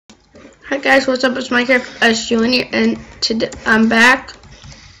Hi guys, what's up? It's Minecraft S Junior, and today I'm back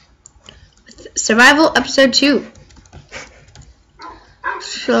with Survival Episode 2.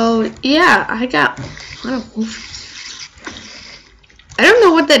 So yeah, I don't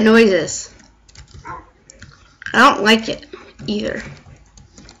know what that noise is. I don't like it either.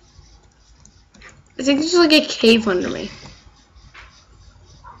 I think there's like a cave under me.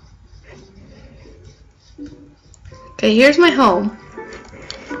 Okay, here's my home.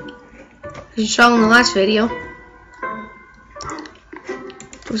 As you saw in the last video.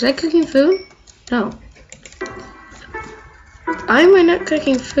 Was I cooking food? No. Why am I not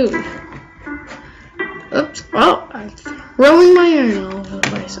cooking food? Oops. Oh, I'm throwing my iron all over the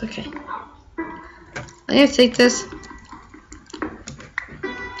place. Okay. I'm gonna take this.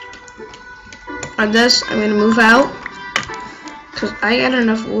 On this, I'm gonna move out. Because I got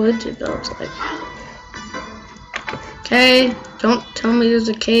enough wood to build, like. Okay. Don't tell me there's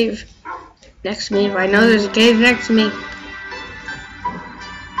a cave next to me if I know there's a cave next to me.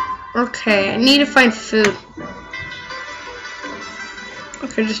 Okay, I need to find food.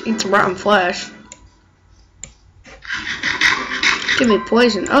 Okay, just eat the rotten flesh. Give me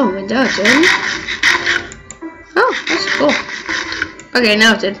poison. Oh, it does, didn't it? Oh, that's cool. Okay,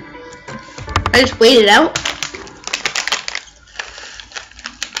 now it did. I just waited out.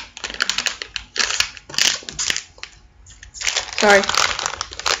 Sorry.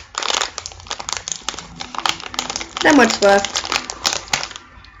 Not much left.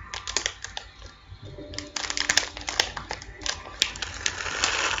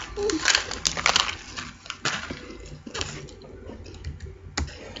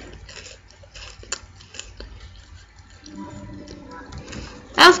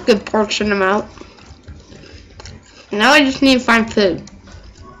 That's a good portion amount. Now I just need to find food.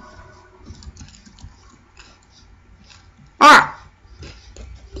 Ah!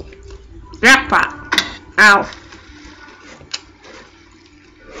 Jackpot! Ow.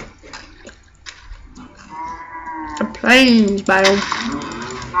 The plains biome.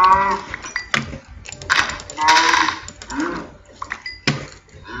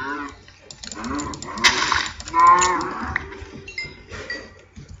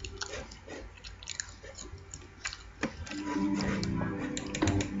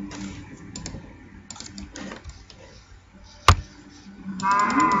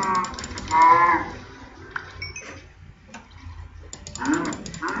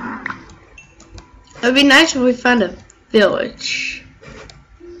 It would be nice if we found a village.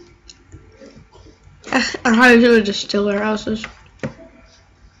 I probably should have just steal our houses.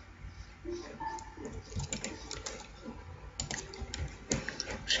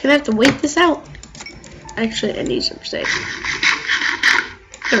 Just gonna have to wait this out. Actually, I need some steak.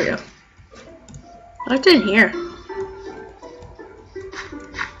 There we go. What's in here?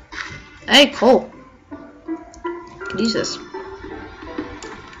 Hey, coal. Could use this.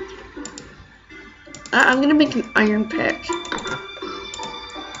 I'm gonna make an iron pick.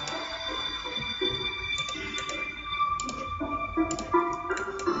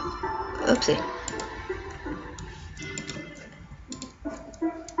 Oopsie.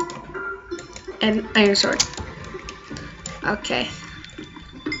 And iron sword. Okay.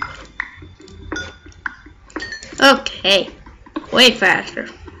 Okay. Way faster.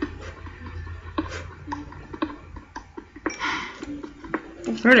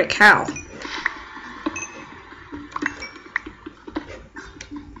 Where'd a cow?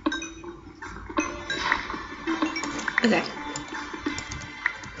 Okay.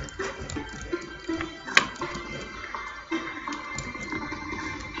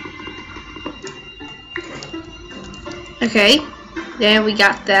 Okay. Then we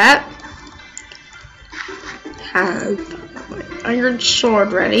got that. Have my iron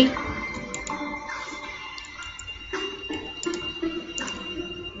sword ready.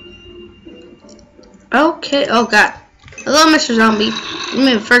 Okay. Oh god. Hello, Mr. Zombie. You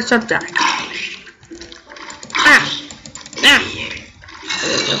mean first up die.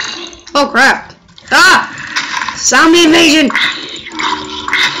 Oh crap! Ah! Zombie invasion!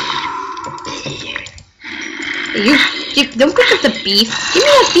 You don't pick up the beef. Give me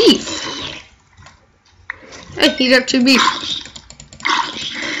that beef. Hey, heat up 2 beef.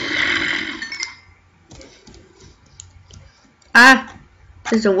 Ah,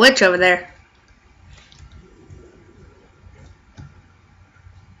 there's a witch over there.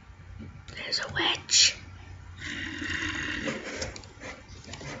 There's a witch.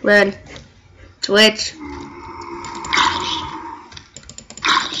 Run. Switch.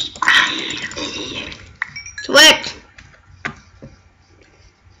 Switch.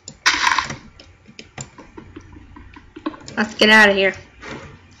 Let's get out of here.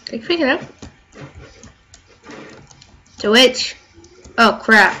 Pick it up. It's a witch. Oh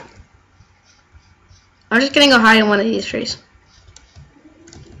crap. I'm just gonna go hide in one of these trees.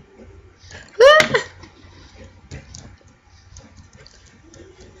 Ah!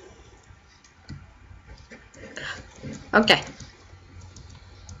 Okay.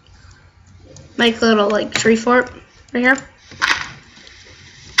 Make a little like tree fort right here.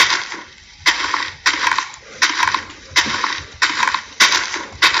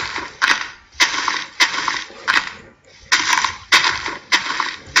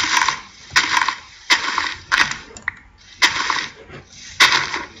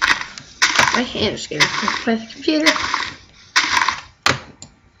 My hand is getting hurt by the computer.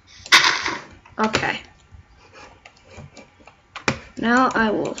 Okay. Now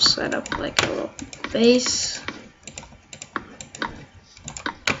I will set up like a little base.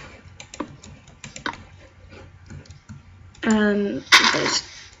 And place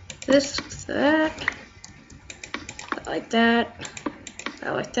this, that like that,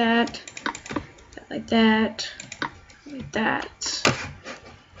 that like that, that like that, like that.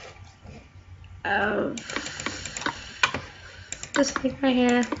 This thing right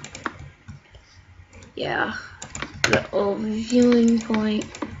here. Yeah. The old viewing point.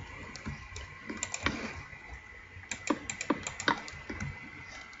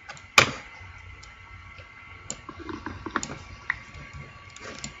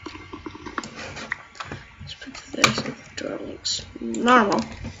 Let's put this so the door looks normal.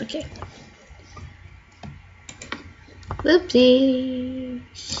 Okay. Whoopsies.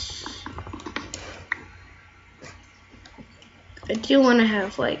 I do want to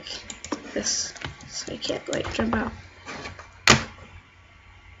have like this so I can't like jump out.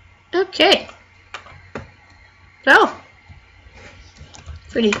 Okay. So,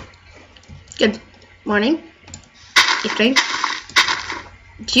 pretty good morning, evening.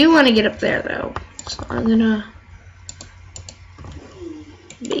 Do you want to get up there though? So I'm gonna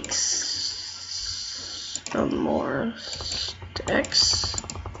make some more sticks.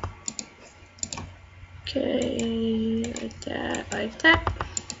 Okay, like that, like that.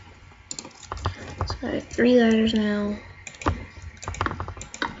 So I have 3 ladders now.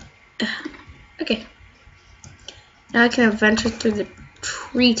 Okay. Now I can adventure through the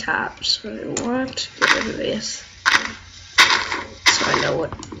treetops. So I want to get rid of this. So I know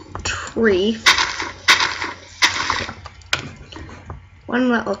what tree.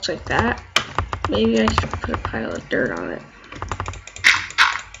 One that looks like that. Maybe I should put a pile of dirt on it.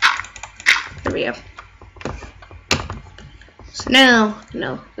 There we go. So now,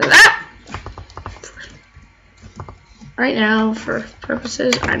 that. Right now, for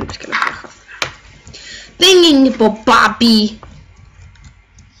purposes, I'm just gonna back off that. Thinking, Bobby.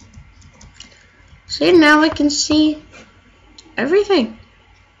 See, now I can see everything.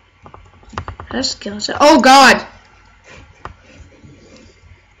 That's kills it. Oh God!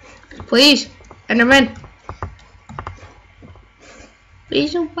 Please, Enderman.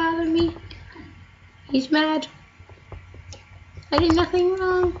 Please don't bother me. He's mad. I did nothing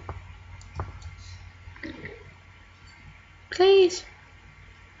wrong. Please.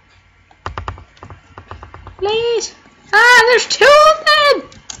 Please. Ah, there's 2 of them.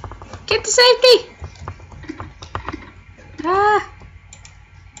 Get to safety. Ah.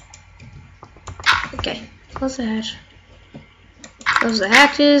 Okay. Close the hatch. Close the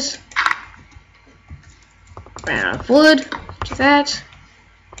hatches. Ran out of wood. Do that.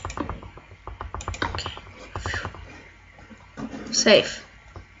 Okay. Safe.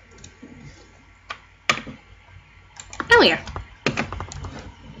 There we are.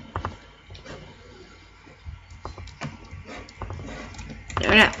 There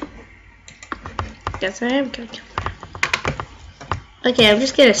we are. Yes, I am good. Okay, I'm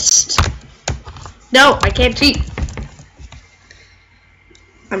just gonna. No, I can't cheat.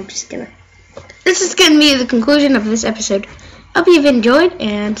 I'm just gonna. This is gonna be the conclusion of this episode. Hope you've enjoyed,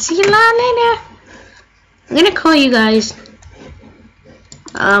 and see you later. I'm gonna call you guys.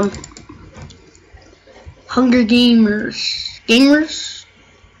 Hunger Gamers. Gamers?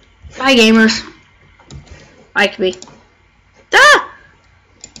 Bye, gamers. Like me. Ah!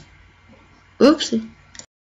 Oopsie.